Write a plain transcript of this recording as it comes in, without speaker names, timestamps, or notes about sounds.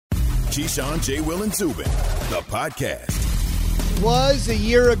Keyshawn, J. Will, and Zubin, the podcast. It was a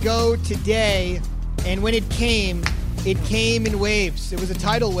year ago today, and when it came in waves. It was a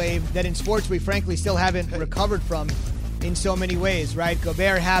tidal wave that in sports we frankly still haven't recovered from in so many ways, right?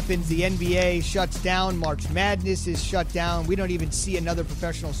 Gobert happens, the NBA shuts down, March Madness is shut down. We don't even see another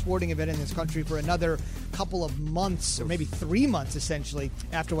professional sporting event in this country for another couple of months, or maybe 3 months essentially,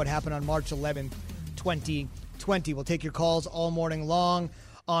 after what happened on March 11th, 2020. We'll take your calls all morning long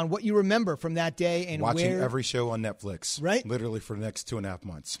on what you remember from that day and watching every show on Netflix, right? Literally for the next 2.5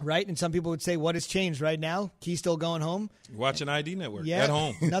 months, right? And some people would say, "What has changed right now?" Key still going home, watching ID Network at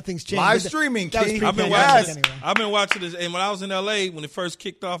home. Nothing's changed. Live streaming. Key. I've been watching this, and when I was in LA when it first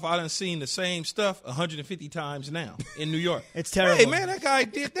kicked off, I done seen the same stuff 150 times now in New York. It's terrible. Hey man, that guy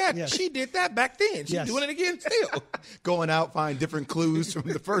did that. Yes. She did that back then. She's doing it again still. Going out, find different clues from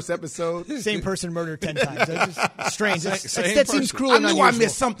the first episode. Same person murdered 10 times. That's just strange. That person. seems cruel and unusual. I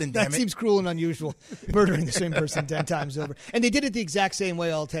missed something. Damn that seems cruel and unusual, murdering the same person 10 times over. And they did it the exact same way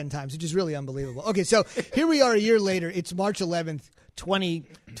all 10 times, which is really unbelievable. Okay, so here we are a year later. It's March 11th,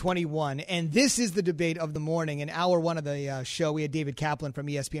 2021, and this is the debate of the morning. In hour one of the show, we had David Kaplan from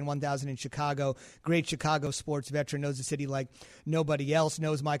ESPN 1000 in Chicago, great Chicago sports veteran, knows the city like nobody else,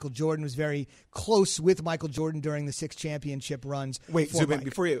 knows Michael Jordan, was very close with Michael Jordan during the 6 championship runs. Wait, Zubin,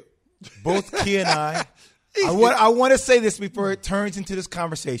 before you, both Key and I want to say this before it turns into this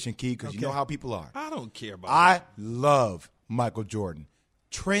conversation, Key, because you know how people are. I don't care about I love Michael Jordan.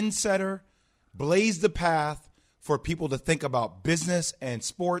 Trendsetter, blazed the path for people to think about business and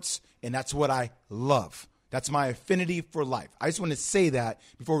sports, and that's what I love. That's my affinity for life. I just want to say that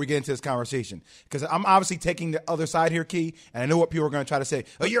before we get into this conversation, because I'm obviously taking the other side here, Key, and I know what people are going to try to say.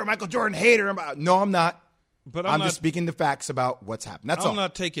 Oh, you're a Michael Jordan hater. No, I'm not. But I'm just speaking the facts about what's happened. That's all. I'm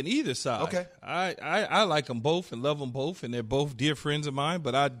not taking either side. Okay. I like them both and love them both, and they're both dear friends of mine,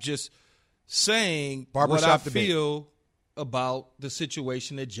 but I'm just saying Barbershop what I debate. feel about the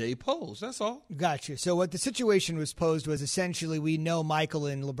situation that Jay posed. That's all. Gotcha. So what the situation was posed was essentially we know Michael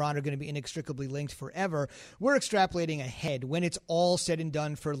and LeBron are going to be inextricably linked forever. We're extrapolating ahead. When it's all said and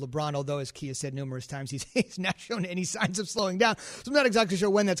done for LeBron, although as Kia said numerous times, he's not shown any signs of slowing down. So I'm not exactly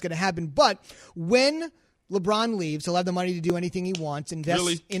sure when that's going to happen. But when LeBron leaves, he'll have the money to do anything he wants,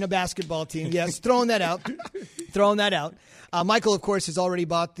 invest in a basketball team. Yes, throwing that out. Michael, of course, has already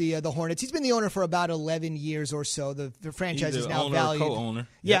bought the Hornets. He's been the owner for about 11 years or so. The franchise is now valued. Co-owner.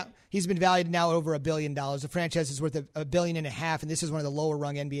 Yeah, he's been valued now over $1 billion. The franchise is worth $1.5 billion, and this is one of the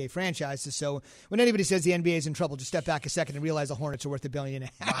lower-rung NBA franchises. So when anybody says the NBA is in trouble, just step back a second and realize the Hornets are worth $1.5 billion.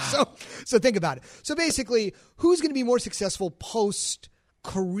 Wow. So think about it. So basically, who's going to be more successful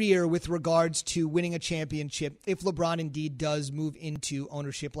post-career with regards to winning a championship if LeBron indeed does move into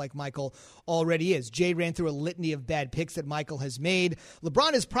ownership like Michael already is? Jay ran through a litany of bad picks that Michael has made.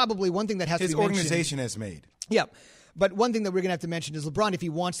 LeBron is probably one thing that has to be mentioned. His organization has made. Yeah. But one thing that we're going to have to mention is LeBron, if he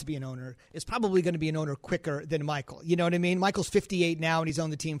wants to be an owner, is probably going to be an owner quicker than Michael. You know what I mean? Michael's 58 now, and he's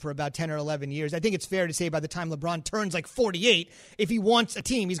owned the team for about 10 or 11 years. I think it's fair to say by the time LeBron turns like 48, if he wants a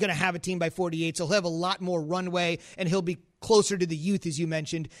team, he's going to have a team by 48. So he'll have a lot more runway, and he'll be closer to the youth, as you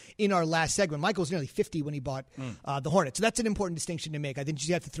mentioned in our last segment. Michael was nearly 50 when he bought the Hornets. So that's an important distinction to make. I think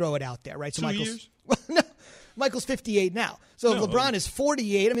you have to throw it out there, right? So 2 years? Well, no. Michael's 58 now. So if LeBron is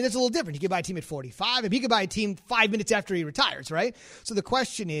 48, I mean, that's a little different. He could buy a team at 45. If he could buy a team 5 minutes after he retires, right? So the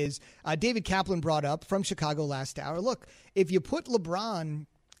question is, David Kaplan brought up from Chicago last hour, look, if you put LeBron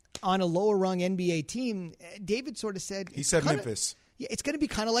on a lower-rung NBA team, David sort of said... He said Memphis. Yeah, it's going to be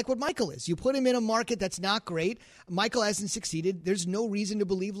kind of like what Michael is. You put him in a market that's not great. Michael hasn't succeeded. There's no reason to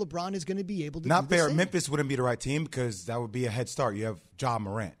believe LeBron is going to be able to not do the fair. same. Memphis wouldn't be the right team because that would be a head start. You have Ja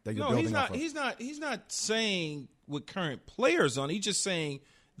Morant that you're building off of. He's not saying with current players on. He's just saying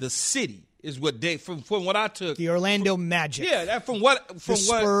the city is what they from what I took. The Orlando Magic. Yeah, the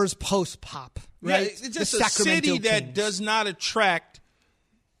Spurs post pop. Right, yeah, it's just a city that does not attract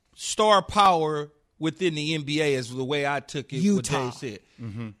star power within the NBA, is the way I took it. Utah. What Dave said.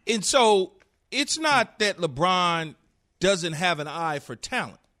 Mm-hmm. And so it's not that LeBron doesn't have an eye for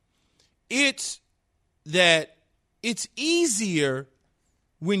talent. It's that it's easier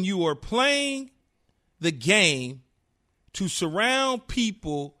when you are playing the game to surround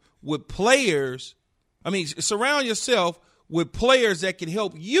people with players. Surround yourself with players that can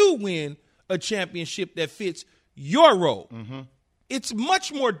help you win a championship that fits your role. Mm-hmm. It's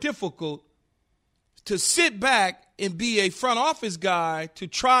much more difficult to sit back and be a front office guy to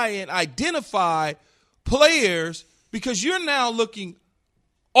try and identify players because you're now looking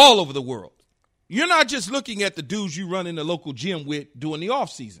all over the world. You're not just looking at the dudes you run in the local gym with during the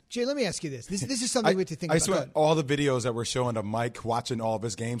offseason. Jay, let me ask you this. This is something we have to think about. I swear, all the videos that we're showing of Mike watching all of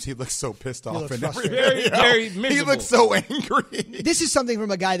his games, he looks so pissed off. looks And frustrated. Very miserable. He looks so angry. This is something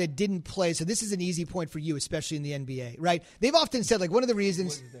from a guy that didn't play, so this is an easy point for you, especially in the NBA, right? They've often said, like, one of the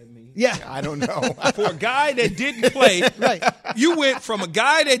reasons. What does that mean? Yeah. I don't know. For a guy that didn't play, Right. You went from a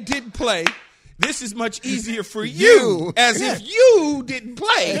guy that didn't play. This is much easier for you, as if you didn't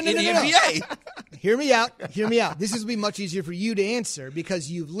play in the NBA. Hear me out. This is going to be much easier for you to answer because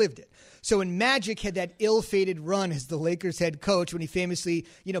you've lived it. So when Magic had that ill-fated run as the Lakers head coach, when he famously,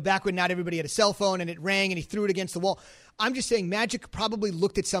 back when not everybody had a cell phone and it rang and he threw it against the wall, I'm just saying Magic probably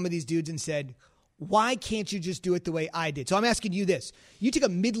looked at some of these dudes and said, why can't you just do it the way I did? So I'm asking you this. You take a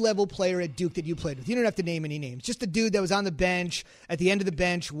mid-level player at Duke that you played with. You don't have to name any names. Just a dude that was on the bench, at the end of the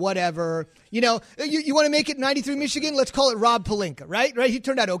bench, whatever. You want to make it 93 Michigan? Let's call it Rob Pelinka, right? He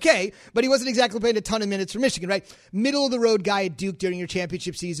turned out okay, but he wasn't exactly playing a ton of minutes for Michigan, right? Middle-of-the-road guy at Duke during your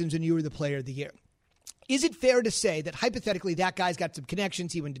championship seasons and you were the player of the year. Is it fair to say that hypothetically that guy's got some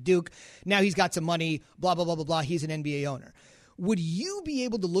connections, he went to Duke, now he's got some money, blah, blah, blah, blah, blah, he's an NBA owner. Would you be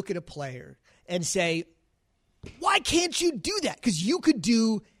able to look at a player and say, why can't you do that? Because you could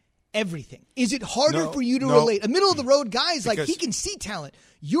do everything. Is it harder for you to relate? A middle-of-the-road guy is like, he can see talent.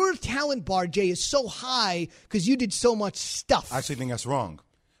 Your talent bar, Jay, is so high because you did so much stuff. I actually think that's wrong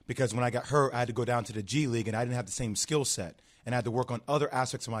because when I got hurt, I had to go down to the G League, and I didn't have the same skill set. And I had to work on other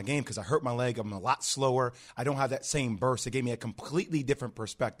aspects of my game because I hurt my leg. I'm a lot slower. I don't have that same burst. It gave me a completely different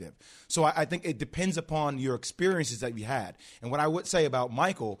perspective. So I think it depends upon your experiences that you had. And what I would say about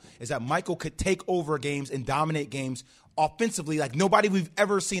Michael is that Michael could take over games and dominate games offensively like nobody we've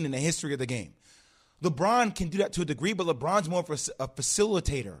ever seen in the history of the game. LeBron can do that to a degree, but LeBron's more of a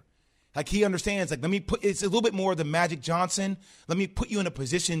facilitator. Like he understands, like it's a little bit more of the Magic Johnson. Let me put you in a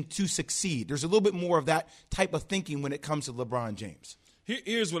position to succeed. There's a little bit more of that type of thinking when it comes to LeBron James.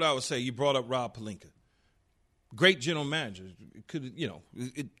 Here's what I would say. You brought up Rob Pelinka. Great general manager. Could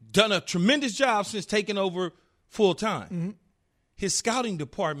done a tremendous job since taking over full time. Mm-hmm. His scouting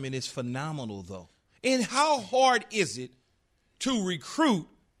department is phenomenal, though. And how hard is it to recruit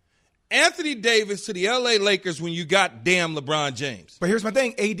Anthony Davis to the L.A. Lakers when you got damn LeBron James? But here's my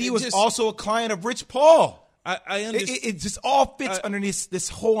thing. AD was also a client of Rich Paul. I understand. It just all fits underneath this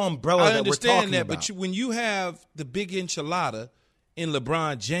whole umbrella that we're talking about. I understand that, but when you have the big enchilada in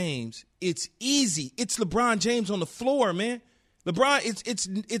LeBron James, it's easy. It's LeBron James on the floor, man. LeBron,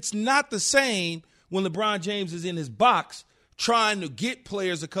 it's not the same when LeBron James is in his box trying to get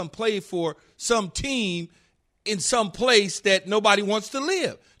players to come play for some team in some place that nobody wants to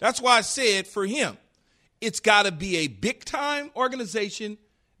live. That's why I said for him, it's got to be a big-time organization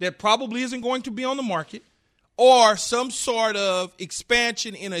that probably isn't going to be on the market or some sort of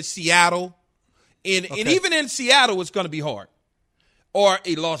expansion in a Seattle. And even in Seattle, it's going to be hard. Or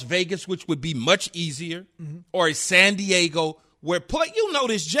a Las Vegas, which would be much easier, or a San Diego where you know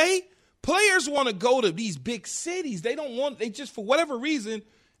this, Jay, players want to go to these big cities. They just, for whatever reason,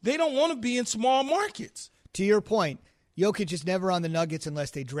 they don't want to be in small markets. To your point, Jokic is never on the Nuggets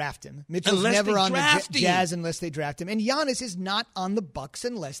unless they draft him. Mitchell's never on the Jazz unless they draft him. And Giannis is not on the Bucks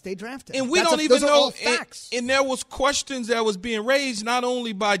unless they draft him. And we don't even know. And there was questions that was being raised not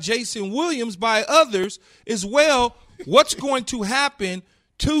only by Jason Williams, by others as well. What's going to happen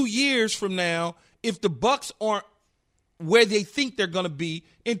 2 years from now if the Bucks aren't where they think they're going to be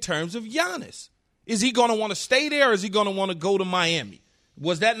in terms of Giannis? Is he going to want to stay there or is he going to want to go to Miami?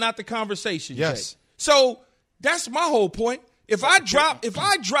 Was that not the conversation, Yes. Jay? So that's my whole point. If I drop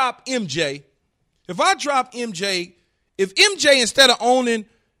MJ, if MJ instead of owning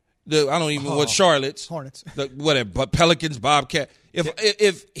Charlotte's, Hornets, but Pelicans, Bobcat,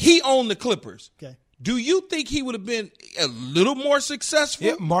 if he owned the Clippers, okay, do you think he would have been a little more successful?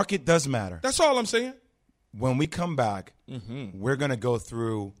 Yeah, market does matter. That's all I'm saying. When we come back, we're going to go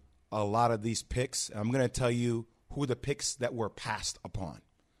through a lot of these picks. I'm going to tell you who the picks that were passed upon.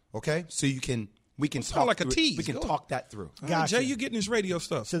 Okay? So we can talk like a through, tease. we can talk that through. Gotcha. Jay, you getting this radio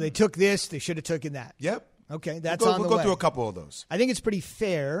stuff. So they took this, they should have taken that. Yep. Okay, that's we'll on the way. We'll go through a couple of those. I think it's pretty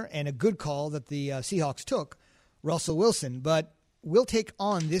fair and a good call that the Seahawks took Russell Wilson, but we'll take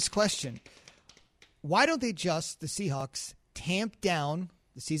on this question. Why don't they the Seahawks, tamp down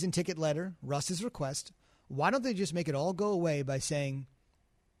the season ticket letter, Russ's request? Why don't they just make it all go away by saying,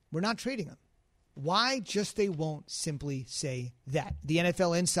 we're not trading him? Why they won't simply say that? The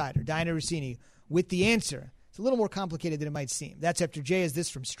NFL insider, Dianna Russini, with the answer It's a little more complicated than it might seem. That's after Jay has this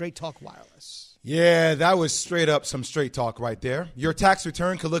from Straight Talk Wireless. Yeah, that was straight up some straight talk right there. Your tax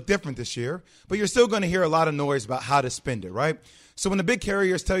return could look different this year, but you're still going to hear a lot of noise about how to spend it, right? So when the big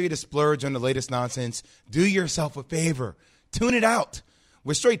carriers tell you to splurge on the latest nonsense, do yourself a favor. Tune it out.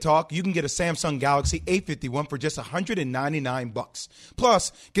 With Straight Talk, you can get a Samsung Galaxy A51 for just $199.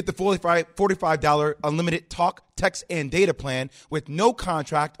 Plus, get the $45 unlimited talk, text, and data plan with no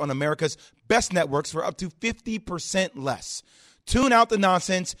contract on America's best networks for up to 50% less. Tune out the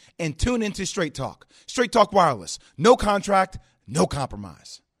nonsense and tune into Straight Talk. Straight Talk Wireless. No contract, no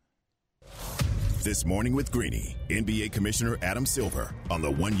compromise. This Morning with Greeny, NBA Commissioner Adam Silver. On the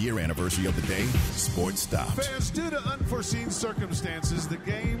 1-year anniversary of the day, sports stopped. Fans, due to unforeseen circumstances, the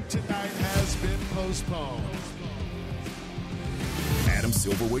game tonight has been postponed. Adam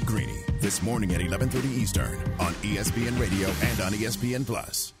Silver with Greeny, this morning at 11:30 Eastern on ESPN Radio and on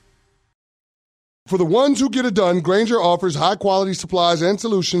ESPN+. For the ones who get it done, Grainger offers high-quality supplies and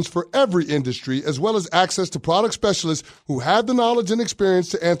solutions for every industry, as well as access to product specialists who have the knowledge and experience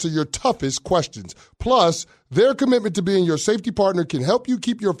to answer your toughest questions. Plus, their commitment to being your safety partner can help you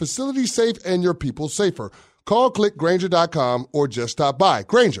keep your facility safe and your people safer. Call, click Grainger.com, or just stop by.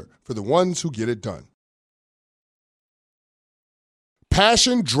 Grainger, for the ones who get it done.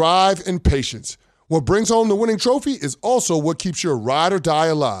 Passion, drive, and patience. What brings home the winning trophy is also what keeps your ride or die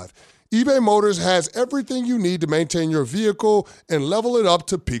alive. eBay Motors has everything you need to maintain your vehicle and level it up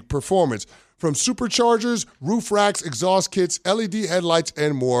to peak performance. From superchargers, roof racks, exhaust kits, LED headlights,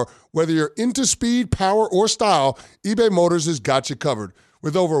 and more, whether you're into speed, power, or style, eBay Motors has got you covered.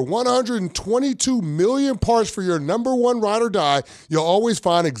 With over 122 million parts for your number one ride or die, you'll always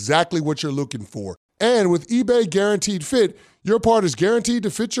find exactly what you're looking for. And with eBay Guaranteed Fit, your part is guaranteed to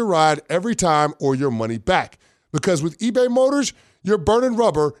fit your ride every time or your money back. Because with eBay Motors, you're burning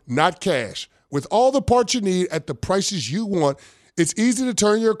rubber, not cash. With all the parts you need at the prices you want, it's easy to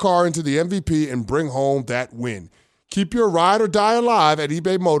turn your car into the MVP and bring home that win. Keep your ride or die alive at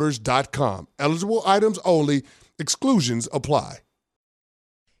ebaymotors.com. Eligible items only. Exclusions apply.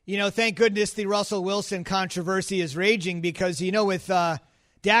 You know, thank goodness the Russell Wilson controversy is raging because, you know, with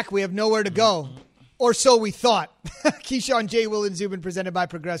Dak, we have nowhere to go. Or so we thought. Keyshawn, J. Will, and Zubin, presented by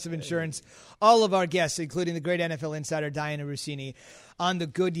Progressive Insurance. All of our guests, including the great NFL insider Dianna Russini, on the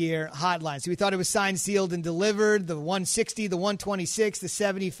Goodyear hotline. So we thought it was signed, sealed, and delivered. The 160, the 126, the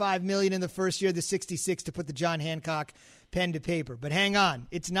 $75 million in the first year, the 66 to put the John Hancock pen to paper. But hang on,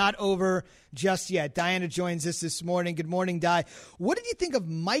 it's not over just yet. Dianna joins us this morning. Good morning, Di. What did you think of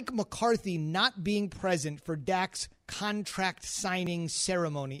Mike McCarthy not being present for Dak's contract signing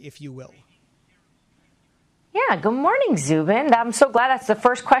ceremony, if you will? Yeah, good morning, Zubin. I'm so glad that's the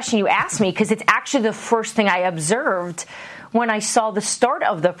first question you asked me because it's actually the first thing I observed when I saw the start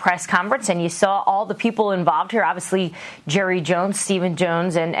of the press conference and you saw all the people involved here, obviously Jerry Jones, Stephen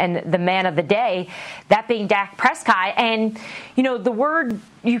Jones, and the man of the day, that being Dak Prescott. And, you know, the word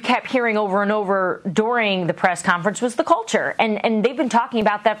you kept hearing over and over during the press conference was the culture. And they've been talking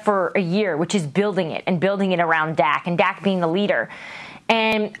about that for a year, which is building it and building it around Dak and Dak being the leader.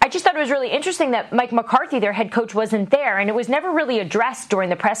 And I just thought it was really interesting that Mike McCarthy, their head coach, wasn't there. And it was never really addressed during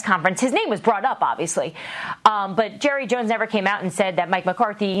the press conference. His name was brought up, obviously. But Jerry Jones never came out and said that Mike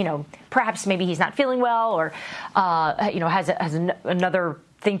McCarthy, you know, perhaps maybe he's not feeling well or, you know, has another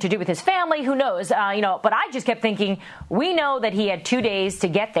thing to do with his family. Who knows? You know, but I just kept thinking, we know that he had 2 days to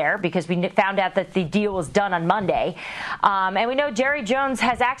get there because we found out that the deal was done on Monday. And we know Jerry Jones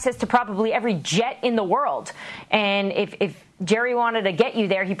has access to probably every jet in the world. And if Jerry wanted to get you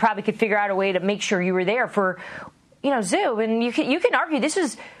there, he probably could figure out a way to make sure you were there for, you know, Zoo. And you can argue this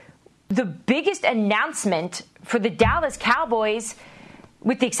was the biggest announcement for the Dallas Cowboys,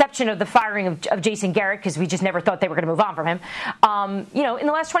 with the exception of the firing of Jason Garrett, because we just never thought they were going to move on from him, you know, in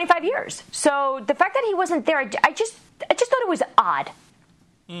the last 25 years. So the fact that he wasn't there, I just thought it was odd.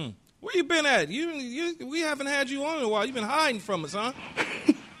 Where you been at? We haven't had you on in a while. You've been hiding from us, huh?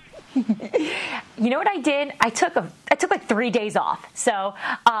 You know what I did? I took like 3 days off. So,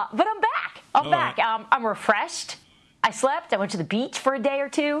 but I'm back. I'm back. I'm refreshed. I slept. I went to the beach for a day or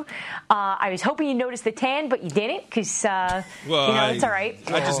two. I was hoping you noticed the tan, but you didn't because, you know, it's all right.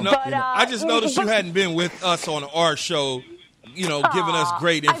 I just noticed you hadn't been with us on our show, you know, giving us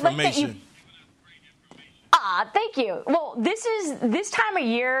great information. Thank you. Well, this time of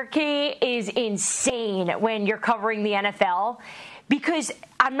year, Key, is insane when you're covering the NFL. Because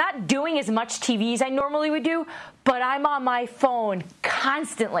I'm not doing as much TV as I normally would do, but I'm on my phone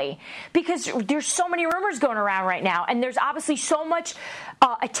constantly because there's so many rumors going around right now, and there's obviously so much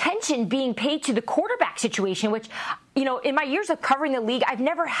attention being paid to the quarterback situation, which, you know, in my years of covering the league, I've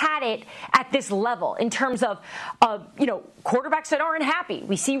never had it at this level in terms of, you know, quarterbacks that aren't happy.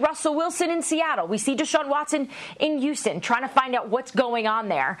 We see Russell Wilson in Seattle. We see Deshaun Watson in Houston, trying to find out what's going on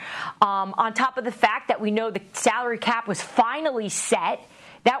there. On top of the fact that we know the salary cap was finally set.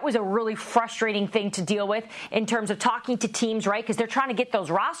 That was a really frustrating thing to deal with in terms of talking to teams, right? Because they're trying to get those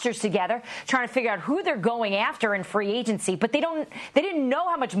rosters together, trying to figure out who they're going after in free agency, but they didn't know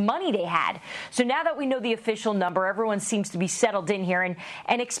how much money they had. So now that we know the official number, everyone seems to be settled in here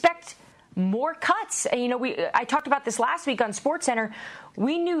and expect more cuts. And, you know, I talked about this last week on SportsCenter.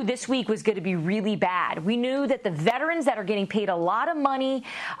 We knew this week was going to be really bad. We knew that the veterans that are getting paid a lot of money,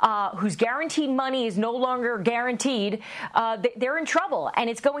 whose guaranteed money is no longer guaranteed, they're in trouble, and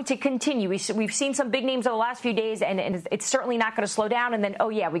it's going to continue. We've seen some big names over the last few days, and it's certainly not going to slow down. And then, oh,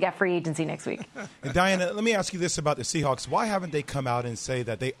 yeah, we got free agency next week. And Dianna, let me ask you this about the Seahawks. Why haven't they come out and say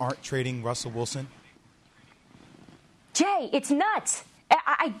that they aren't trading Russell Wilson? Jay, it's nuts.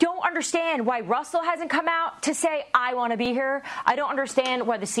 I don't understand why Russell hasn't come out to say, I want to be here. I don't understand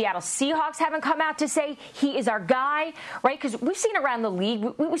why the Seattle Seahawks haven't come out to say he is our guy, right? Because we've seen around the league,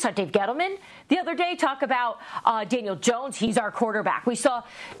 we saw Dave Gettleman the other day talk about Daniel Jones, he's our quarterback. We saw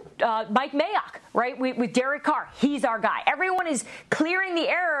Mike Mayock, right, with Derek Carr, he's our guy. Everyone is clearing the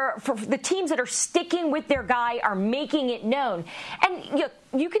air for the teams that are sticking with their guy, are making it known. And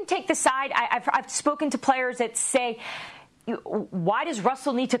you can take the side. I've spoken to players that say, why does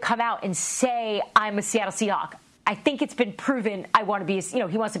Russell need to come out and say, I'm a Seattle Seahawk? I think it's been proven he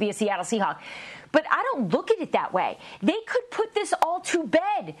wants to be a Seattle Seahawk. But I don't look at it that way. They could put this all to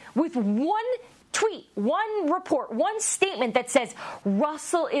bed with one tweet, one report, one statement that says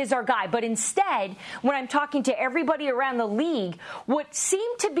Russell is our guy. But instead, when I'm talking to everybody around the league, what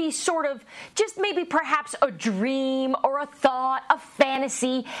seemed to be sort of just maybe perhaps a dream or a thought, a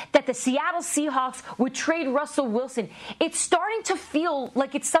fantasy that the Seattle Seahawks would trade Russell Wilson, it's starting to feel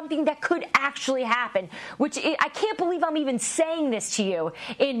like it's something that could actually happen, which I can't believe I'm even saying this to you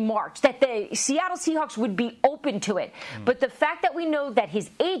in March, that the Seattle Seahawks would be open to it. But the fact that we know that his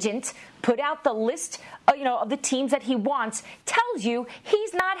agent put out the list of the teams that he wants tells you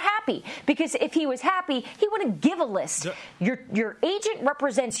he's not happy, because if he was happy, he wouldn't give a list. Your agent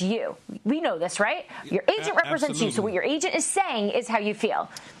represents you. We know this, right? Your agent represents Absolutely. you. So what your agent is saying is how you feel.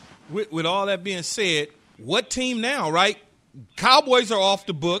 With all that being said, what team now, right? Cowboys are off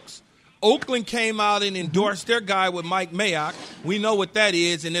the books. Oakland came out and endorsed their guy with Mike Mayock. We know what that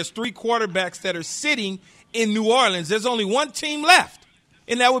is. And there's 3 quarterbacks that are sitting in New Orleans. There's only one team left,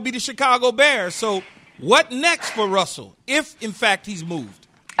 and that would be the Chicago Bears. So what next for Russell if, in fact, he's moved?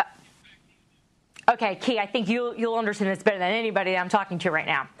 Okay, Key, I think you'll understand this better than anybody I'm talking to right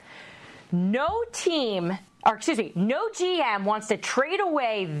now. No GM wants to trade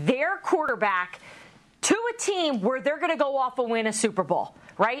away their quarterback to a team where they're going to go off and win a Super Bowl,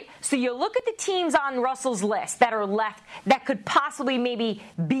 right? So you look at the teams on Russell's list that are left that could possibly maybe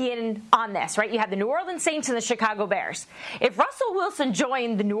be in on this, right? You have the New Orleans Saints and the Chicago Bears. If Russell Wilson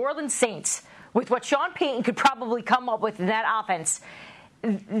joined the New Orleans Saints with what Sean Payton could probably come up with in that offense,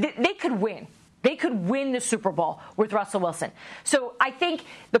 they could win. They could win the Super Bowl with Russell Wilson. So I think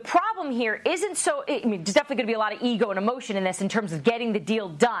the problem here isn't there's definitely going to be a lot of ego and emotion in this in terms of getting the deal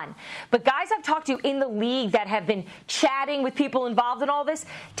done. But guys I've talked to in the league that have been chatting with people involved in all this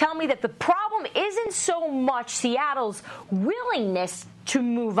tell me that the problem isn't so much Seattle's willingness to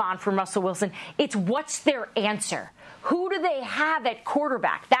move on from Russell Wilson. It's what's their answer. Who do they have at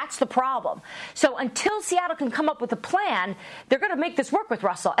quarterback? That's the problem. So until Seattle can come up with a plan, they're going to make this work with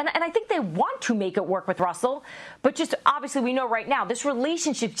Russell. And I think they want to make it work with Russell. But just obviously we know right now, this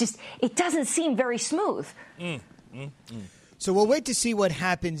relationship it doesn't seem very smooth. So we'll wait to see what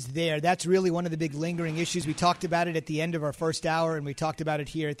happens there. That's really one of the big lingering issues. We talked about it at the end of our first hour, and we talked about it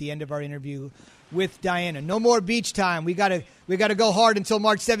here at the end of our interview with Dianna. No more beach time. We gotta go hard until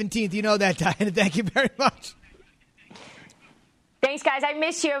March 17th. You know that, Dianna. Thank you very much. Thanks, guys. I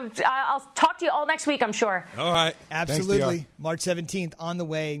miss you. I'll talk to you all next week, I'm sure. All right. Absolutely. Thanks, March 17th on the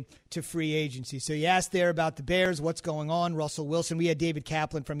way to free agency. So you asked there about the Bears, what's going on, Russell Wilson. We had David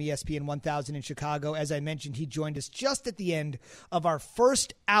Kaplan from ESPN 1000 in Chicago. As I mentioned, he joined us just at the end of our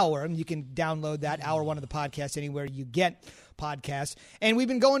first hour. And you can download that hour one of the podcasts anywhere you get podcasts. And we've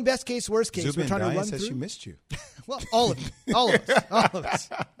been going best case, worst case. Zubin, We're trying to run says through. she missed you. Well, all of us.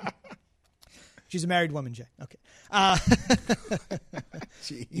 She's a married woman, Jay. Okay.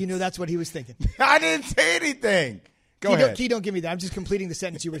 You knew that's what he was thinking. I didn't say anything. Go ahead. Key, don't give me that. I'm just completing the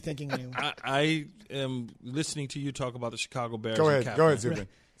sentence you were thinking. I am listening to you talk about the Chicago Bears. Go ahead, Zubin. Right.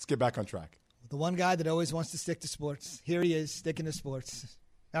 Let's get back on track. The one guy that always wants to stick to sports. Here he is, sticking to sports.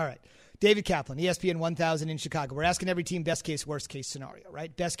 All right. David Kaplan, ESPN 1000 in Chicago. We're asking every team best case, worst case scenario,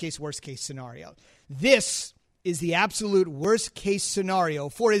 right? Best case, worst case scenario. This is the absolute worst case scenario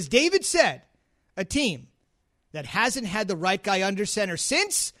for, as David said, a team that hasn't had the right guy under center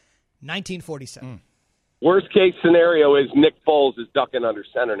since 1947. Worst case scenario is Nick Foles is ducking under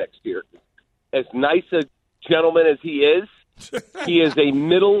center next year. As nice a gentleman as he is a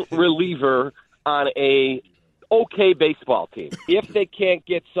middle reliever on a okay baseball team. If they can't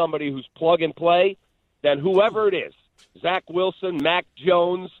get somebody who's plug and play, then whoever it is, Zach Wilson, Mac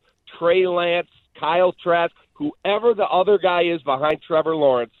Jones, Trey Lance, Kyle Trask, whoever the other guy is behind Trevor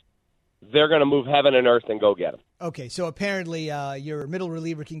Lawrence, they're going to move heaven and earth and go get him. Okay, so apparently your middle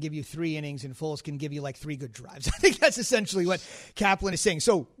reliever can give you 3 innings and Foles can give you like 3 good drives. I think that's essentially what Kaplan is saying.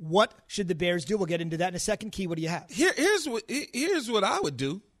 So what should the Bears do? We'll get into that in a second. Key, what do you have? Here's what I would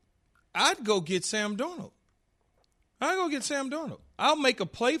do. I'd go get Sam Darnold. I'll make a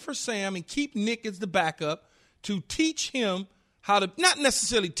play for Sam and keep Nick as the backup to teach him how to, not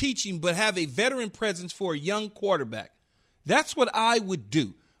necessarily teach him, but have a veteran presence for a young quarterback. That's what I would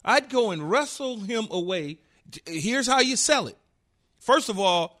do. I'd go and wrestle him away. Here's how you sell it. First of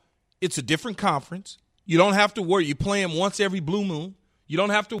all, it's a different conference. You don't have to worry. You play him once every blue moon. You don't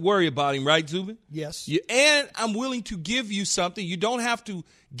have to worry about him, right, Zubin? Yes. And I'm willing to give you something. You don't have to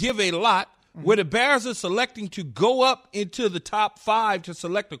give a lot. Where the Bears are selecting to go up into the top 5 to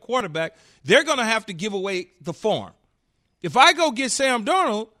select a quarterback, they're going to have to give away the farm. If I go get Sam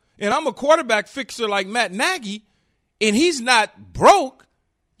Darnold and I'm a quarterback fixer like Matt Nagy and he's not broke,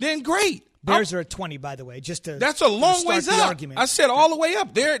 then great. Bears are at 20, by the way. That's a long ways up. Argument. I said all the way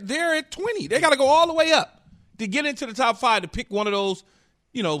up. They're at 20. They got to go all the way up to get into the top 5 to pick one of those,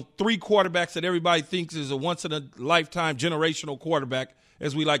 3 quarterbacks that everybody thinks is a once-in-a-lifetime generational quarterback,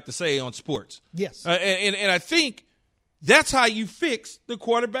 as we like to say on sports. Yes. And I think that's how you fix the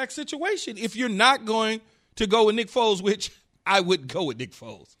quarterback situation. If you're not going to go with Nick Foles, which I would go with Nick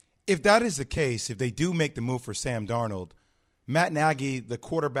Foles. If that is the case, if they do make the move for Sam Darnold, Matt Nagy, the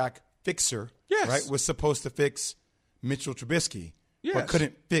quarterback fixer, right, was supposed to fix Mitchell Trubisky, but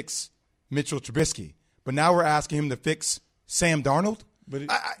couldn't fix Mitchell Trubisky. But now we're asking him to fix Sam Darnold?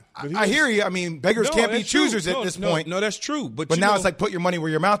 I hear you. I mean, beggars can't be choosers at this point. No, that's true. But now it's like put your money where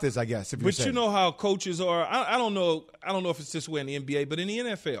your mouth is, I guess. But you know how coaches are. I don't know if it's this way in the NBA, but in the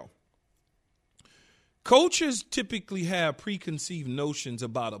NFL, coaches typically have preconceived notions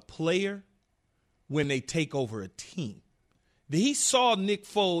about a player when they take over a team. He saw He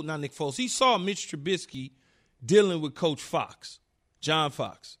saw Mitch Trubisky dealing with Coach Fox, John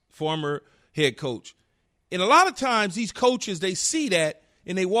Fox, former head coach. And a lot of times these coaches, they see that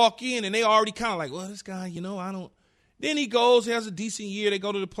and they walk in and they already kind of like, well, this guy, I don't. Then he goes, he has a decent year. They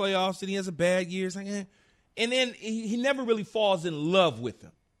go to the playoffs. Then he has a bad year. It's like, eh. And then he never really falls in love with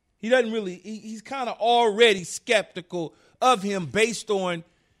him. He doesn't really, he's kind of already skeptical of him based on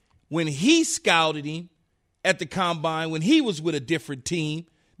when he scouted him at the combine, when he was with a different team.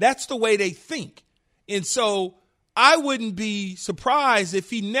 That's the way they think. And so I wouldn't be surprised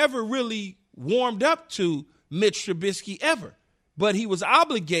if he never really warmed up to Mitch Trubisky ever. But he was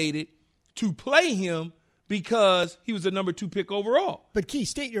obligated to play him because he was the number 2 pick overall. But, Key,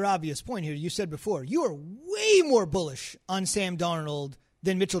 state your obvious point here. You said before, you are way more bullish on Sam Darnold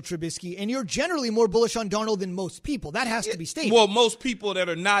than Mitchell Trubisky, and you're generally more bullish on Darnold than most people. That has to be stated. Well, most people that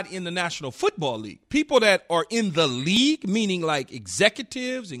are not in the National Football League. People that are in the league, meaning like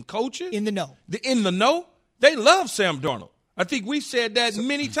executives and coaches. In the know. In the know, they love Sam Darnold. I think we've said that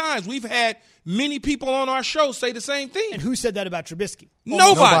many times. We've had many people on our show say the same thing. And who said that about Trubisky?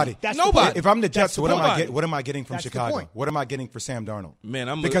 Nobody. That's nobody. If I'm the Jets, what am I getting from That's Chicago? What am I getting for Sam Darnold? Man,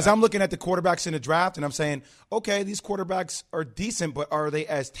 I'm looking at the quarterbacks in the draft and I'm saying, okay, these quarterbacks are decent, but are they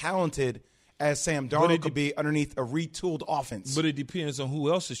as talented as Sam Darnold could be underneath a retooled offense? But it depends on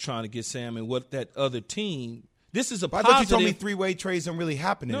who else is trying to get Sam and what that other team. This is a but positive. I thought you told me 3-way trades don't really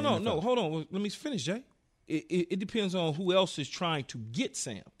happen. No. Hold on. Let me finish, Jay. It depends on who else is trying to get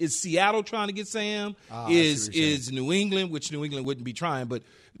Sam. Is Seattle trying to get Sam? Is New England, which New England wouldn't be trying, but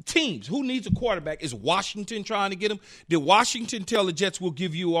teams, who needs a quarterback? Is Washington trying to get him? Did Washington tell the Jets we'll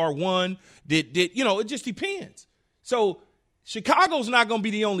give you our one? It just depends. So Chicago's not going to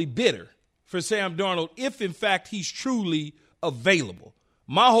be the only bidder for Sam Darnold if, in fact, he's truly available.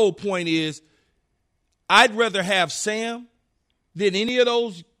 My whole point is I'd rather have Sam than any of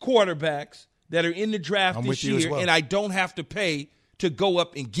those quarterbacks that are in the draft this year, and I don't have to pay to go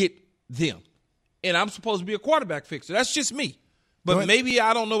up and get them. and I'm supposed to be a quarterback fixer. That's just me. But maybe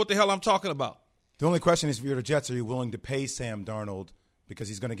I don't know what the hell I'm talking about. The only question is, if you're the Jets, are you willing to pay Sam Darnold because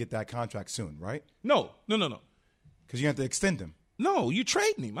he's going to get that contract soon, right? No. Because you have to extend him. No, you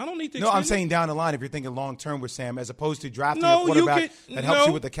trading him. I don't need to extend No, I'm him. saying down the line if you're thinking long-term with Sam as opposed to drafting a quarterback that helps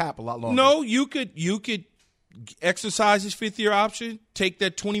you with the cap a lot longer. No, you could exercise his fifth-year option, take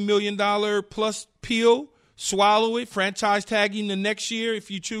that $20 million plus pill, swallow it, franchise tag him the next year if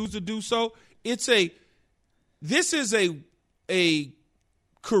you choose to do so. This is a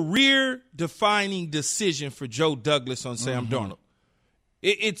career-defining decision for Joe Douglas on Sam Darnold.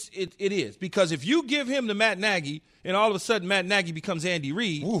 It is. Because if you give him to Matt Nagy and all of a sudden Matt Nagy becomes Andy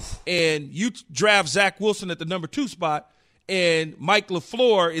Reid and you draft Zach Wilson at the number 2 spot and Mike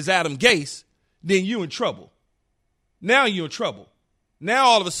LaFleur is Adam Gase, then you're in trouble. Now you're in trouble. Now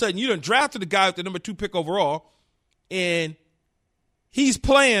all of a sudden you done drafted the guy with the number 2 pick overall and he's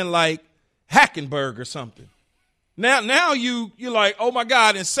playing like Hackenberg or something. Now you're like, oh, my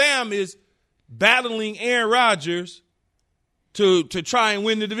God, and Sam is battling Aaron Rodgers to try and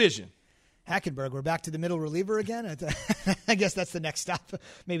win the division. Hackenberg, we're back to the middle reliever again? I guess that's the next stop,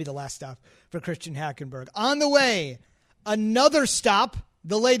 maybe the last stop for Christian Hackenberg. On the way, another stop,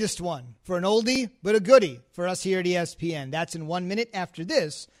 the latest one, for an oldie but a goodie for us here at ESPN. That's in 1 minute after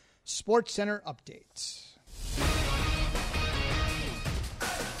this SportsCenter update.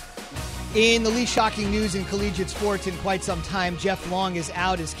 In the least shocking news in collegiate sports in quite some time, Jeff Long is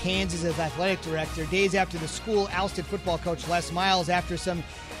out as Kansas' athletic director, days after the school ousted football coach Les Miles after some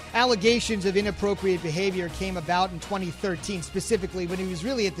allegations of inappropriate behavior came about in 2013, specifically when he was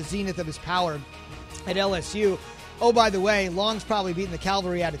really at the zenith of his power at LSU. Oh, by the way, Long's probably beaten the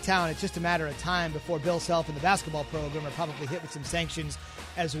cavalry out of town. It's just a matter of time before Bill Self and the basketball program are probably hit with some sanctions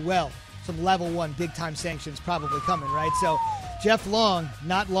as well. Some level 1 big-time sanctions probably coming, right? So Jeff Long,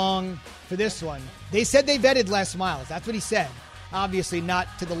 not long for this one. They said they vetted Les Miles. That's what he said. Obviously not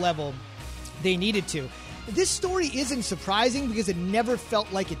to the level they needed to. This story isn't surprising because it never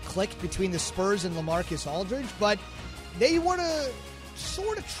felt like it clicked between the Spurs and LaMarcus Aldridge, but they were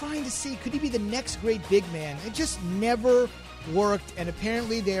sort of trying to see, could he be the next great big man? It just never worked, and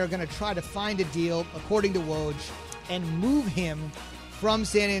apparently they are going to try to find a deal, according to Woj, and move him from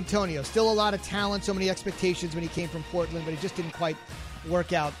San Antonio. Still a lot of talent, so many expectations when he came from Portland, but it just didn't quite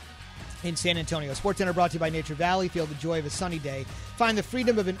work out in San Antonio. SportsCenter brought to you by Nature Valley. Feel the joy of a sunny day. Find the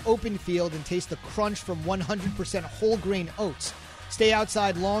freedom of an open field and taste the crunch from 100% whole grain oats. Stay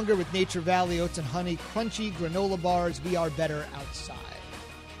outside longer with Nature Valley Oats and Honey crunchy granola bars. We are better outside.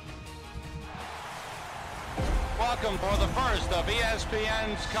 Welcome for the first of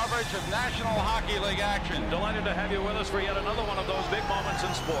ESPN's coverage of National Hockey League action. Delighted to have you with us for yet another one of those big moments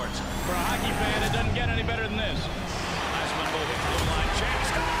in sports. For a hockey fan, it doesn't get any better than this. Nice one moving. Blue line chance.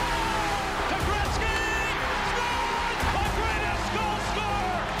 To Gretzky! Scored! The greatest goal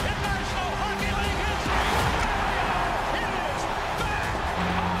scorer in National Hockey League history. It is back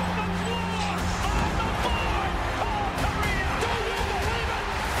on the floor! On the board! Paul Kariya! Do you believe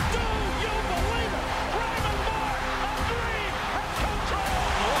it? Do you believe it? Raymond Moore, a dream has come true!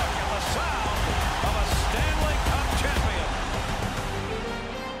 Look at the sound of a Stanley Cup champion.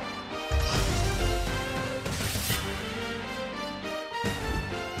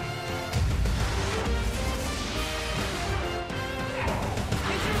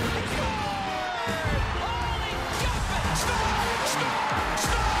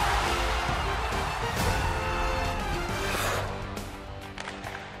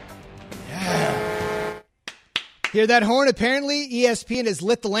 Hear that horn? Apparently, ESPN has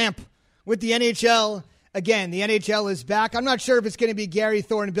lit the lamp with the NHL. Again, the NHL is back. I'm not sure if it's going to be Gary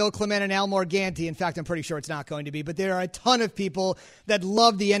Thorne, Bill Clement, and Al Morganti. In fact, I'm pretty sure it's not going to be. But there are a ton of people that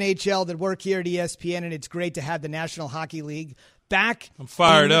love the NHL that work here at ESPN, and it's great to have the National Hockey League back. I'm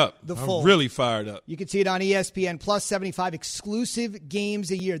fired up. The fold. I'm really fired up. You can see it on ESPN Plus, 75 exclusive games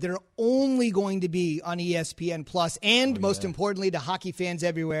a year that are only going to be on ESPN Plus. And most importantly, to hockey fans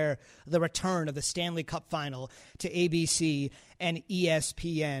everywhere, the return of the Stanley Cup Final to ABC and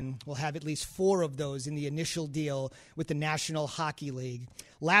ESPN. We'll have at least 4 of those in the initial deal with the National Hockey League.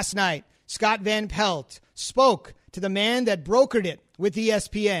 Last night, Scott Van Pelt spoke to the man that brokered it with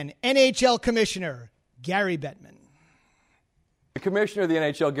ESPN, NHL Commissioner Gary Bettman. The Commissioner of the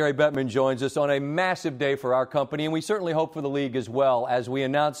NHL, Gary Bettman, joins us on a massive day for our company, and we certainly hope for the league as well as we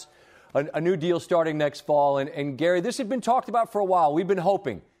announce a new deal starting next fall. And Gary, this had been talked about for a while. We've been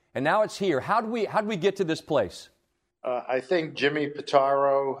hoping, and now it's here. How do we get to this place? I think Jimmy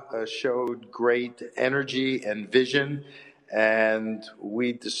Pitaro showed great energy and vision, and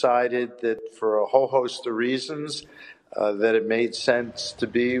we decided that for a whole host of reasons, that it made sense to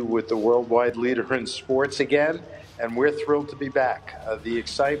be with the worldwide leader in sports again, and we're thrilled to be back. The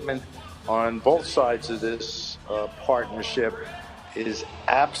excitement on both sides of this partnership is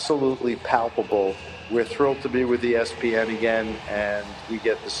absolutely palpable. We're thrilled to be with ESPN again, and we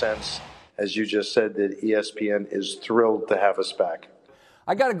get the sense, as you just said, that ESPN is thrilled to have us back.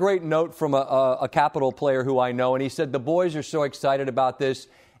 I got a great note from a Capital player who I know, and he said the boys are so excited about this.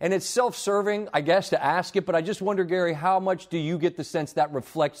 And it's self-serving, I guess, to ask it, but I just wonder, Gary, how much do you get the sense that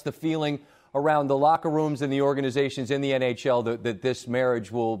reflects the feeling around the locker rooms and the organizations in the NHL that this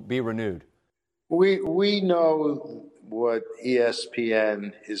marriage will be renewed? We know what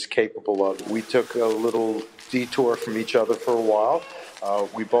ESPN is capable of. We took a little detour from each other for a while.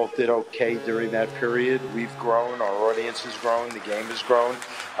 We both did okay during that period. We've grown, our audience has grown, the game has grown.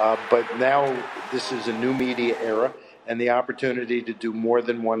 But now this is a new media era, and the opportunity to do more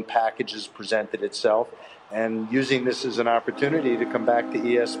than one package has presented itself. And using this as an opportunity to come back to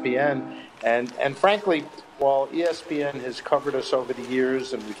ESPN. And frankly, while ESPN has covered us over the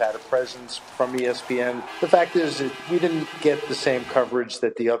years and we've had a presence from ESPN, the fact is that we didn't get the same coverage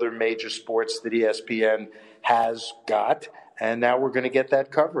that the other major sports that ESPN has got. And now we're going to get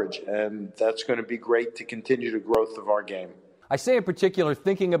that coverage. And that's going to be great to continue the growth of our game. I say in particular,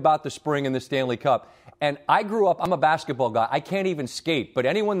 thinking about the spring and the Stanley Cup, and I grew up, I'm a basketball guy. I can't even skate, but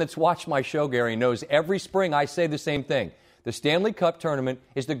anyone that's watched my show, Gary, knows every spring I say the same thing. The Stanley Cup tournament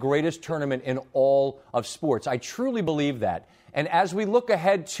is the greatest tournament in all of sports. I truly believe that. And as we look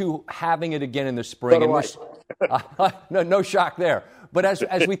ahead to having it again in the spring, no shock there. But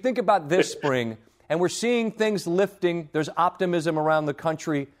as we think about this spring, and we're seeing things lifting, there's optimism around the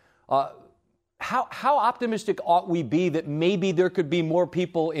country. How optimistic ought we be that maybe there could be more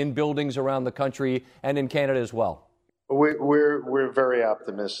people in buildings around the country and in Canada as well? We're very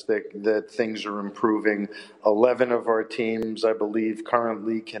optimistic that things are improving. 11 of our teams, I believe,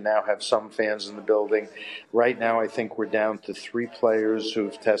 currently can now have some fans in the building. Right now, I think we're down to 3 players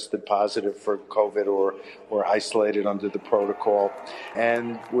who've tested positive for COVID or isolated under the protocol.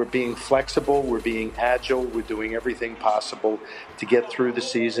 And we're being flexible, we're being agile, we're doing everything possible to get through the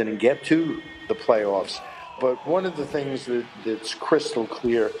season and get to the playoffs. But one of the things that's crystal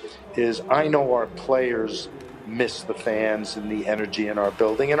clear is I know our players miss the fans and the energy in our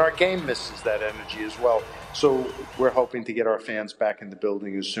building, and our game misses that energy as well. So we're hoping to get our fans back in the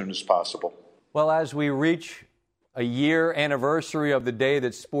building as soon as possible. Well, as we reach a year anniversary of the day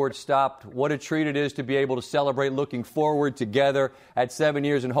that sports stopped, what a treat it is to be able to celebrate looking forward together at 7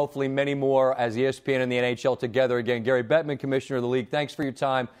 years and hopefully many more as ESPN and the NHL together again. Gary Bettman, Commissioner of the League, thanks for your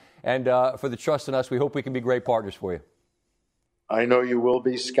time and for the trust in us. We hope we can be great partners for you. I know you will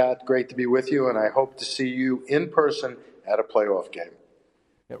be, Scott. Great to be with you, and I hope to see you in person at a playoff game.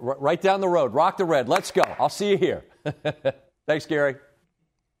 Right down the road. Rock the Red. Let's go. I'll see you here. Thanks, Gary.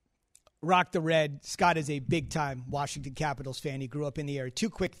 Rock the Red. Scott is a big-time Washington Capitals fan. He grew up in the area. 2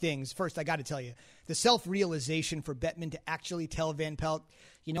 quick things. First, I got to tell you, the self-realization for Bettman to actually tell Van Pelt,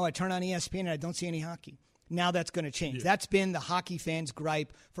 I turn on ESPN and I don't see any hockey. Now that's going to change. Yeah. That's been the hockey fans'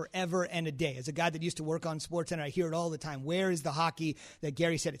 gripe forever and a day. As a guy that used to work on SportsCenter, I hear it all the time. Where is the hockey that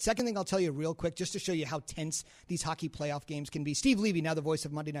Gary said it? Second thing I'll tell you real quick, just to show you how tense these hockey playoff games can be. Steve Levy, now the voice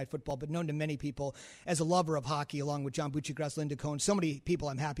of Monday Night Football, but known to many people as a lover of hockey, along with John Buccigross, Linda Cohn. So many people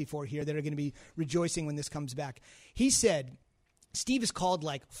I'm happy for here that are going to be rejoicing when this comes back. He said Steve has called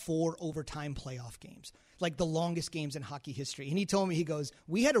like 4 overtime playoff games, like the longest games in hockey history. And he told me, he goes,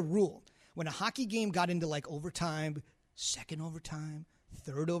 we had a rule. When a hockey game got into like overtime, second overtime,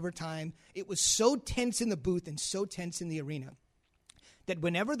 third overtime, it was so tense in the booth and so tense in the arena that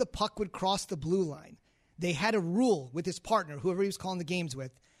whenever the puck would cross the blue line, they had a rule with his partner, whoever he was calling the games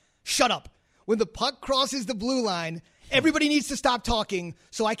with, shut up. When the puck crosses the blue line, everybody needs to stop talking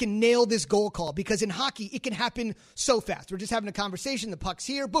so I can nail this goal call, because in hockey, it can happen so fast. We're just having a conversation, the puck's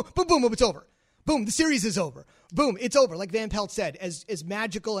here, boom, boom, boom, boom, it's over. Boom, the series is over. Boom, it's over. Like Van Pelt said, as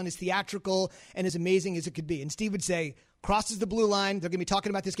magical and as theatrical and as amazing as it could be. And Steve would say, crosses the blue line. They're going to be talking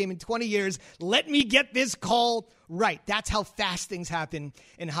about this game in 20 years. Let me get this call right. That's how fast things happen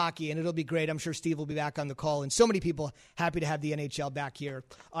in hockey, and it'll be great. I'm sure Steve will be back on the call, and so many people happy to have the NHL back here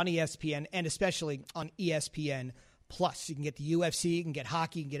on ESPN and especially on ESPN Plus. You can get the UFC, you can get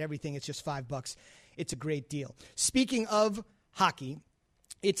hockey, you can get everything. It's just $5. It's a great deal. Speaking of hockey,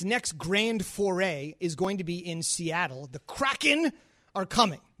 its next grand foray is going to be in Seattle. The Kraken are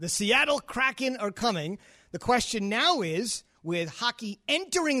coming. The Seattle Kraken are coming. The question now is, with hockey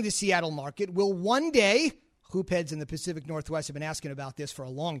entering the Seattle market, will one day, hoopheads in the Pacific Northwest have been asking about this for a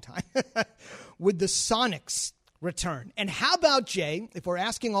long time, would the Sonics return? And how about, Jay, if we're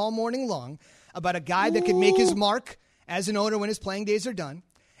asking all morning long about a guy that could make his mark as an owner when his playing days are done,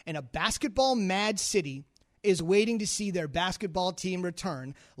 and a basketball-mad city is waiting to see their basketball team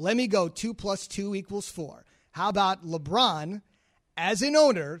return, let me go 2 + 2 = 4. How about LeBron, as an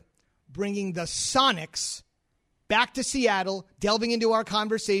owner, bringing the Sonics back to Seattle, delving into our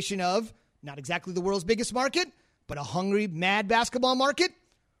conversation of not exactly the world's biggest market, but a hungry, mad basketball market?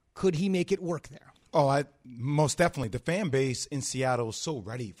 Could he make it work there? Oh, most definitely. The fan base in Seattle is so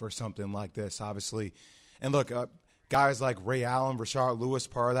ready for something like this, obviously. And look, guys like Ray Allen, Rashard Lewis,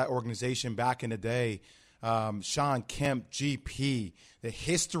 part of that organization back in the day, Sean Kemp, GP, the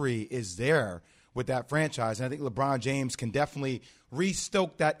history is there with that franchise. And I think LeBron James can definitely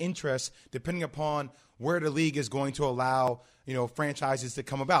restoke that interest depending upon where the league is going to allow, franchises to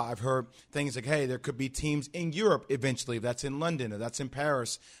come about. I've heard things like, hey, there could be teams in Europe eventually, if that's in London or that's in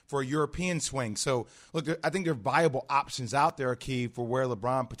Paris, for a European swing. So, look, I think there are viable options out there, Key, for where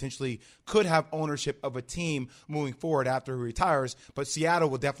LeBron potentially could have ownership of a team moving forward after he retires. But Seattle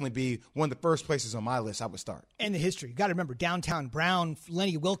will definitely be one of the first places on my list I would start. And the history. You got to remember, Downtown Brown,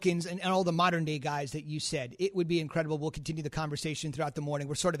 Lenny Wilkins, and all the modern-day guys that you said. It would be incredible. We'll continue the conversation throughout the morning.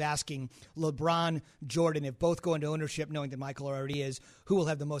 We're sort of asking LeBron, Jordan, if both go into ownership, knowing that Michael already is, who will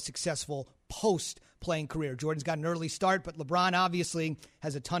have the most successful post-playing career. Jordan's got an early start, but LeBron obviously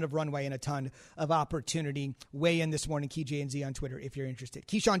has a ton of runway and a ton of opportunity. Weigh in this morning, Key J&Z on Twitter if you're interested.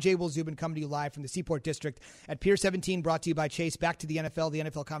 Keyshawn J. Will Zubin coming to you live from the Seaport District at Pier 17, brought to you by Chase. Back to the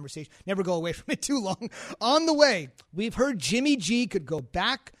NFL conversation. Never go away from it too long. On the way, we've heard Jimmy G could go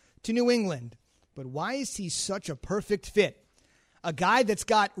back to New England, but why is he such a perfect fit? A guy that's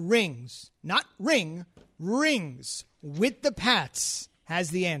got rings, not rings with the Pats has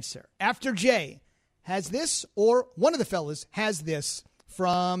the answer. After Jay has this, or one of the fellas has this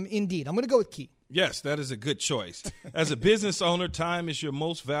from Indeed. I'm going to go with Key. Yes, that is a good choice. As a business owner, time is your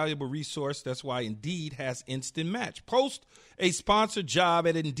most valuable resource. That's why Indeed has Instant Match. Post a sponsored job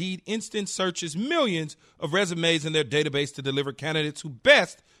at Indeed. Instant searches millions of resumes in their database to deliver candidates who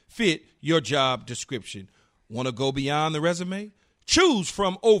best fit your job description. Want to go beyond the resume? Choose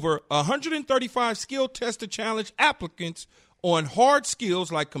from over 135 skill tester challenge applicants on hard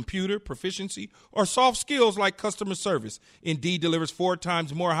skills like computer proficiency or soft skills like customer service. Indeed delivers 4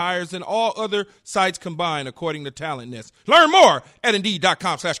 times more hires than all other sites combined, according to Talent Nest. Learn more at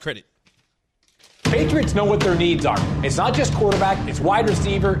Indeed.com/credit. Patriots know what their needs are. It's not just quarterback, it's wide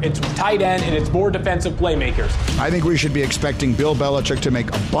receiver, it's tight end, and it's more defensive playmakers. I think we should be expecting Bill Belichick to make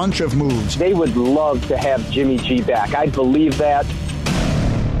a bunch of moves. They would love to have Jimmy G back. I believe that.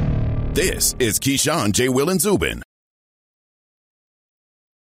 This is Keyshawn, J. Will, and Zubin.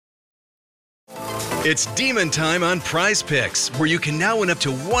 It's Demon Time on Prize Picks, where you can now win up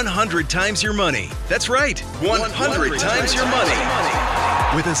to 100 times your money. That's right, 100 times your money.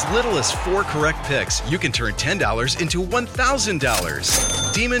 With as little as 4 correct picks, you can turn $10 into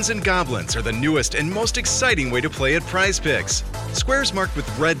 $1,000. Demons and Goblins are the newest and most exciting way to play at Prize Picks. Squares marked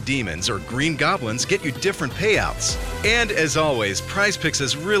with red demons or green goblins get you different payouts. And as always, Prize Picks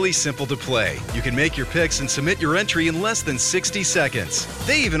is really simple to play. You can make your picks and submit your entry in less than 60 seconds.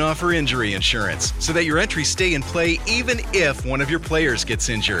 They even offer injury insurance, so that your entries stay in play even if one of your players gets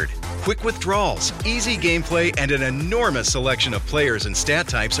injured. Quick withdrawals, easy gameplay, and an enormous selection of players and stat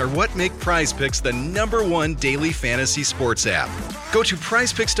types are what make Prize Picks the #1 daily fantasy sports app. Go to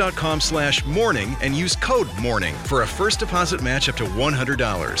prizepicks.com/morning and use code MORNING for a first deposit match up to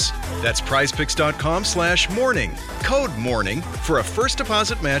 $100. That's prizepicks.com/morning. Code MORNING for a first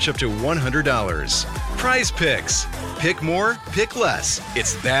deposit match up to $100. Prize Picks. Pick more, pick less.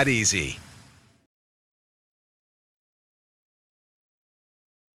 It's that easy.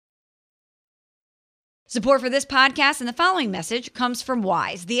 Support for this podcast and the following message comes from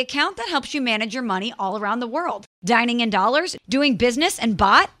Wise, the account that helps you manage your money all around the world. Dining in dollars, doing business and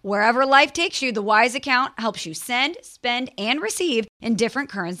bot, wherever life takes you, the Wise account helps you send, spend, and receive in different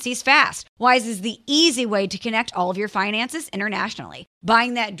currencies fast. Wise is the easy way to connect all of your finances internationally.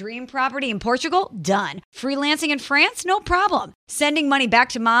 Buying that dream property in Portugal? Done. Freelancing in France? No problem. Sending money back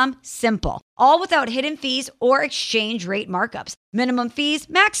to mom? Simple. All without hidden fees or exchange rate markups. Minimum fees,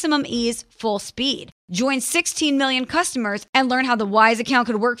 maximum ease, full speed. Join 16 million customers and learn how the Wise account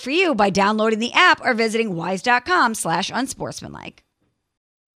could work for you by downloading the app or visiting wise.com/unsportsmanlike.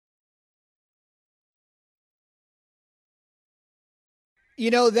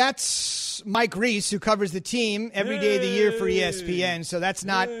 That's Mike Reese, who covers the team every day of the year for ESPN, so that's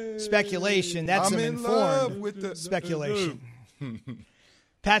not speculation. That's some informed speculation.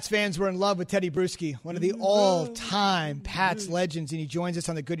 Pats fans were in love with Tedy Bruschi, one of the all-time Pats legends, and he joins us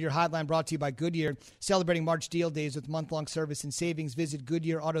on the Goodyear Hotline, brought to you by Goodyear, celebrating March Deal Days with month-long service and savings. Visit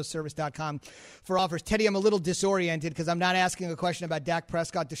GoodyearAutoservice.com for offers. Teddy, I'm a little disoriented because I'm not asking a question about Dak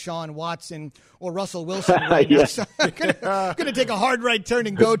Prescott, Deshaun Watson, or Russell Wilson right now. So I'm going to take a hard right turn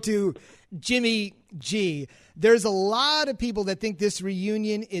and go to Jimmy G. There's a lot of people that think this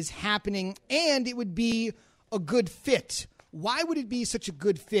reunion is happening and it would be a good fit. Why would it be such a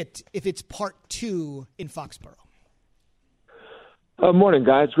good fit if it's part 2 in Foxborough? Morning,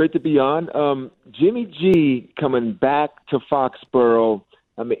 guys. Great to be on. Jimmy G coming back to Foxborough,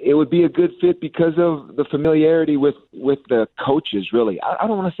 I mean, it would be a good fit because of the familiarity with the coaches, really. I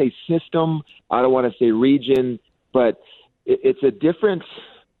don't want to say system. I don't want to say region, but it's a different,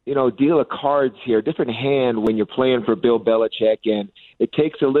 deal of cards here, different hand when you're playing for Bill Belichick, and it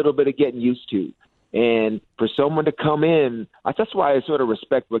takes a little bit of getting used to. And for someone to come in, that's why I sort of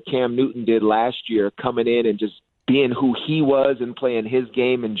respect what Cam Newton did last year, coming in and just being who he was and playing his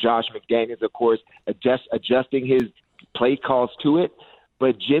game, and Josh McDaniels, of course, adjusting his play calls to it.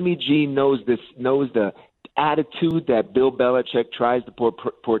 But Jimmy G knows the attitude that Bill Belichick tries to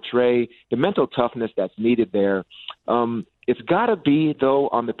portray, the mental toughness that's needed there. It's got to be, though,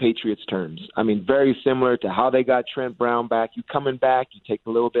 on the Patriots' terms. I mean, very similar to how they got Trent Brown back. You coming back, you take a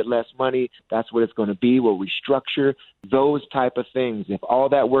little bit less money. That's what it's going to be. We'll restructure those type of things. If all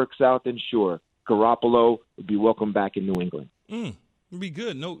that works out, then sure, Garoppolo would be welcome back in New England. It'd be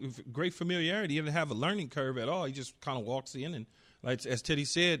good. No, great familiarity. He didn't have a learning curve at all. He just kind of walks in and, like as Teddy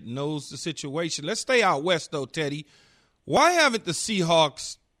said, knows the situation. Let's stay out west, though, Teddy. Why haven't the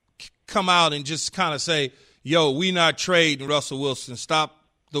Seahawks come out and just kind of say, yo, we not trading Russell Wilson. Stop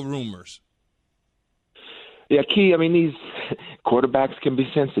the rumors. Yeah, Key, I mean, these quarterbacks can be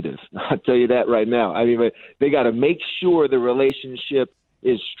sensitive. I'll tell you that right now. I mean, but they got to make sure the relationship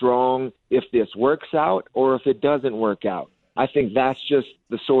is strong if this works out or if it doesn't work out. I think that's just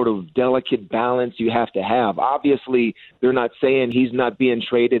the sort of delicate balance you have to have. Obviously, they're not saying he's not being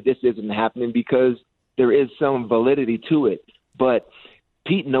traded. This isn't happening because there is some validity to it. But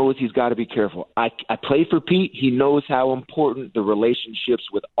Pete knows he's got to be careful. I play for Pete. He knows how important the relationships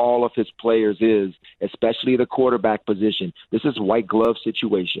with all of his players is, especially the quarterback position. This is a white glove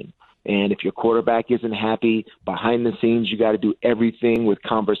situation. And if your quarterback isn't happy behind the scenes, you got to do everything with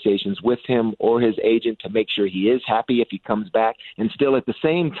conversations with him or his agent to make sure he is happy if he comes back. And still at the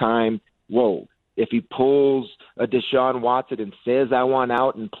same time, if he pulls a Deshaun Watson and says, I want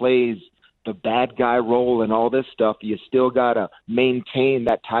out, and plays the bad guy role and all this stuff, you still got to maintain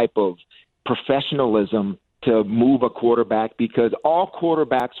that type of professionalism to move a quarterback, because all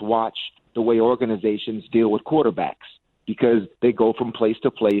quarterbacks watch the way organizations deal with quarterbacks, because they go from place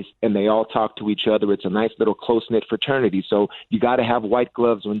to place and they all talk to each other. It's a nice little close-knit fraternity. So you got to have white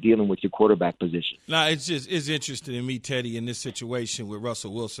gloves when dealing with your quarterback position. Now, it's interesting to me, Teddy, in this situation with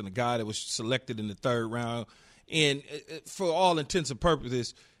Russell Wilson, a guy that was selected in the 3rd round. And for all intents and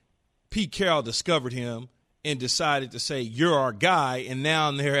purposes, Pete Carroll discovered him and decided to say, you're our guy. And now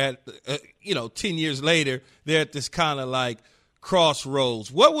they're at, 10 years later, they're at this kind of like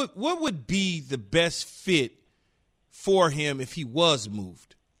crossroads. What would be the best fit for him if he was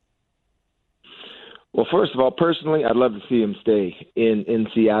moved? Well, first of all, personally, I'd love to see him stay in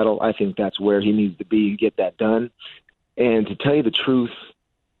Seattle. I think that's where he needs to be and get that done. And to tell you the truth,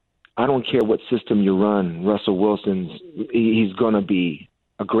 I don't care what system you run. Russell he's going to be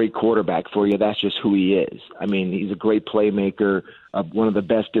a great quarterback for you. That's just who he is. I mean, he's a great playmaker, one of the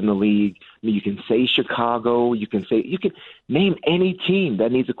best in the league. I mean, you can say Chicago, you can name any team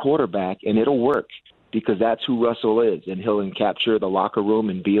that needs a quarterback, and it'll work, because that's who Russell is, and he'll capture the locker room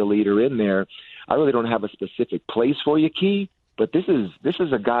and be a leader in there. I really don't have a specific place for you, Key, but this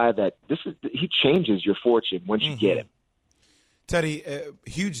is a guy that he changes your fortune once you get him. Teddy, a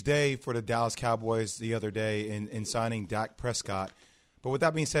huge day for the Dallas Cowboys the other day in signing Dak Prescott. But with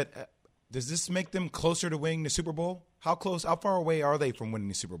that being said, does this make them closer to winning the Super Bowl? How far away are they from winning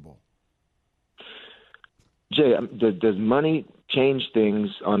the Super Bowl? Jay, does money change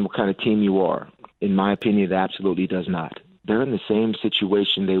things on what kind of team you are? In my opinion, it absolutely does not. They're in the same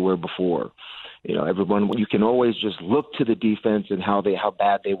situation they were before. Everyone, you can always just look to the defense and how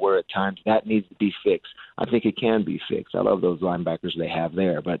bad they were at times. That needs to be fixed. I think it can be fixed. I love those linebackers they have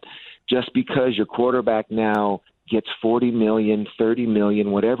there. But just because your quarterback now gets $40 million, $30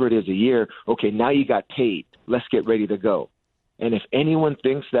 million, whatever it is a year, okay, now you got paid. Let's get ready to go. And if anyone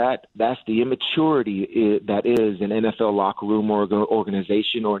thinks that's the immaturity that is an NFL locker room or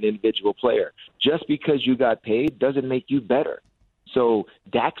organization or an individual player, just because you got paid doesn't make you better. So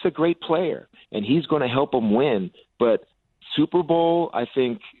Dak's a great player, and he's going to help them win. But Super Bowl, I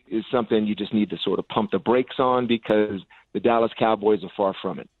think, is something you just need to sort of pump the brakes on because the Dallas Cowboys are far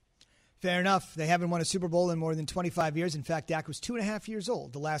from it. Fair enough. They haven't won a Super Bowl in more than 25 years. In fact, Dak was 2.5 years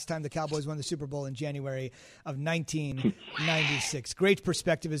old the last time the Cowboys won the Super Bowl in January of 1996. Great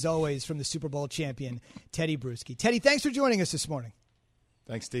perspective, as always, from the Super Bowl champion, Tedy Bruschi. Tedy, thanks for joining us this morning.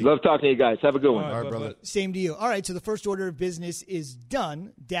 Thanks, Steve. Love talking to you guys. Have a good one. All right, brother. Same to you. All right, so the first order of business is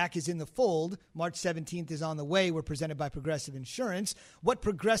done. Dak is in the fold. March 17th is on the way. We're presented by Progressive Insurance. What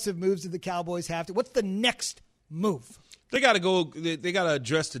progressive moves do the Cowboys have to? What's the next move? They got to go. They got to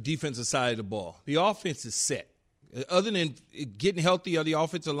address the defensive side of the ball. The offense is set. Other than getting healthy on the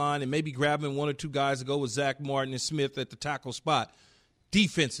offensive line and maybe grabbing one or two guys to go with Zach Martin and Smith at the tackle spot,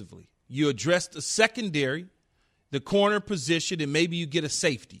 defensively, you address the secondary, the corner position, and maybe you get a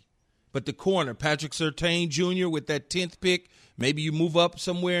safety. But the corner, Patrick Surtain Jr. with that 10th pick, maybe you move up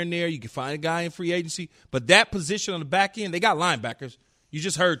somewhere in there. You can find a guy in free agency. But that position on the back end, they got linebackers. You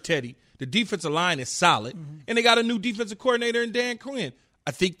just heard Tedy. The defensive line is solid, and they got a new defensive coordinator in Dan Quinn. I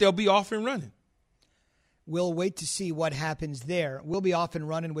think they'll be off and running. We'll wait to see what happens there. We'll be off and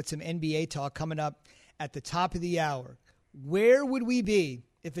running with some NBA talk coming up at the top of the hour. Where would we be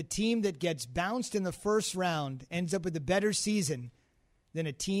if a team that gets bounced in the first round ends up with a better season than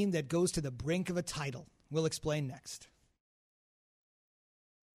a team that goes to the brink of a title? We'll explain next.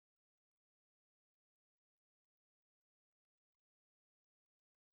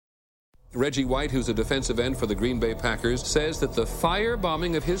 Reggie White, who's a defensive end for the Green Bay Packers, says that the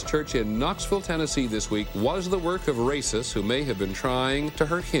firebombing of his church in Knoxville, Tennessee this week was the work of racists who may have been trying to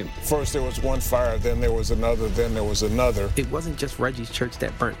hurt him. First there was one fire, then there was another, then there was another. It wasn't just Reggie's church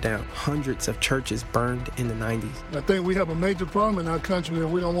that burnt down. Hundreds of churches burned in the 90s. I think we have a major problem in our country that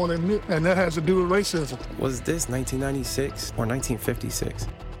we don't want to admit, and that has to do with racism. Was this 1996 or 1956?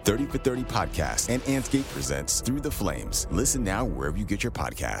 30 for 30 podcast and Anscape presents Through the Flames. Listen now wherever you get your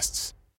podcasts.